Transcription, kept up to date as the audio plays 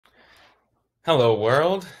Hello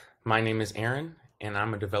world, my name is Aaron and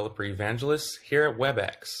I'm a developer evangelist here at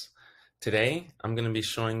Webex. Today I'm going to be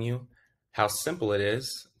showing you how simple it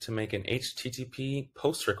is to make an HTTP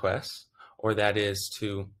post request, or that is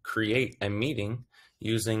to create a meeting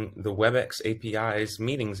using the Webex API's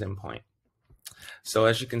meetings endpoint. So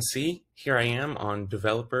as you can see, here I am on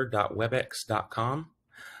developer.webex.com.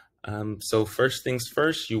 So first things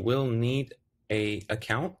first, you will need an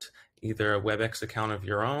account, either a Webex account of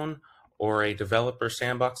your own or a developer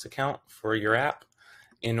sandbox account for your app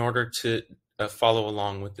in order to follow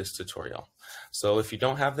along with this tutorial. So if you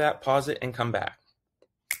don't have that, pause it and come back.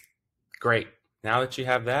 Great. Now that you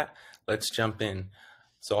have that, let's jump in.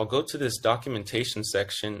 So I'll go to this documentation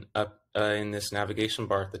section up in this navigation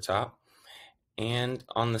bar at the top. And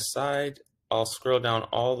on the side, I'll scroll down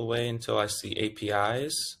all the way until I see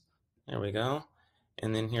APIs. There we go.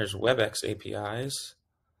 And then here's Webex APIs.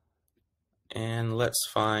 And let's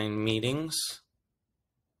find meetings.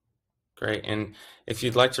 Great. And if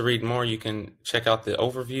you'd like to read more, you can check out the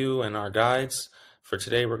overview and our guides. For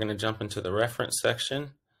today, we're going to jump into the reference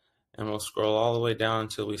section and we'll scroll all the way down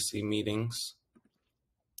until we see meetings.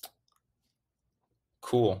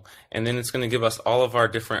 Cool. And then it's going to give us all of our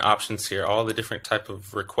different options here, all the different type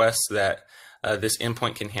of requests that this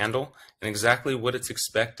endpoint can handle and exactly what it's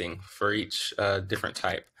expecting for each different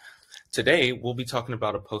type. Today, we'll be talking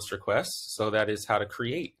about a post request. So that is how to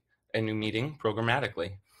create a new meeting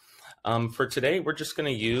programmatically. For today, we're just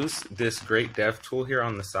going to use this great dev tool here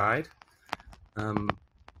on the side. And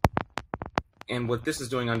what this is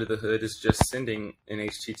doing under the hood is just sending an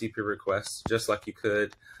HTTP request, just like you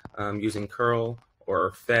could using curl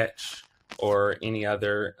or fetch or any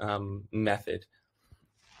other method.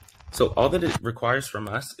 So all that it requires from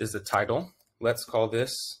us is a title. Let's call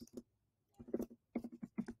this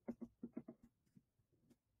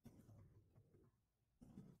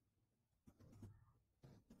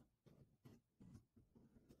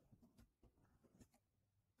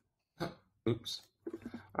oops.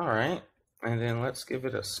 All right, and then let's give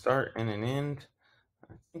it a start and an end.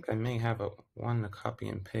 I think I may have one to copy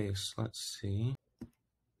and paste. Let's see.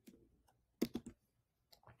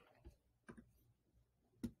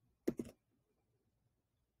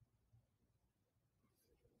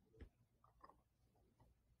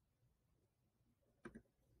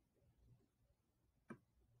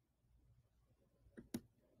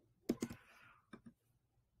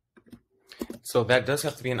 So that does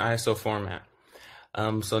have to be an ISO format.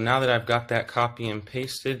 So now that I've got that copy and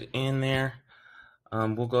pasted in there,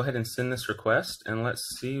 we'll go ahead and send this request and let's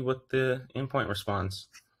see what the endpoint responds.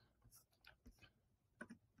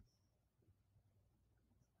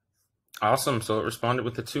 Awesome, so it responded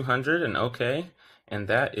with the 200 and okay, and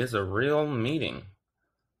that is a real meeting.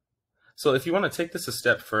 So if you want to take this a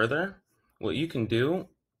step further, what you can do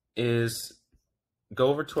is go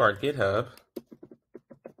over to our GitHub.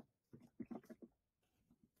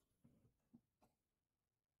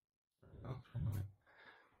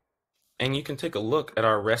 And you can take a look at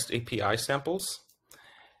our REST API samples.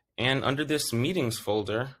 And under this meetings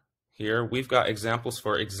folder here, we've got examples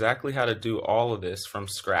for exactly how to do all of this from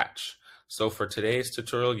scratch. So for today's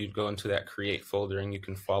tutorial, you'd go into that create folder and you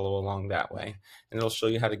can follow along that way. And it'll show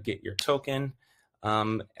you how to get your token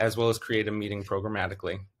as well as create a meeting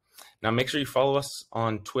programmatically. Now make sure you follow us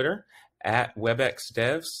on Twitter at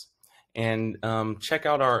WebexDevs and check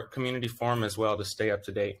out our community forum as well to stay up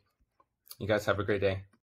to date. You guys have a great day.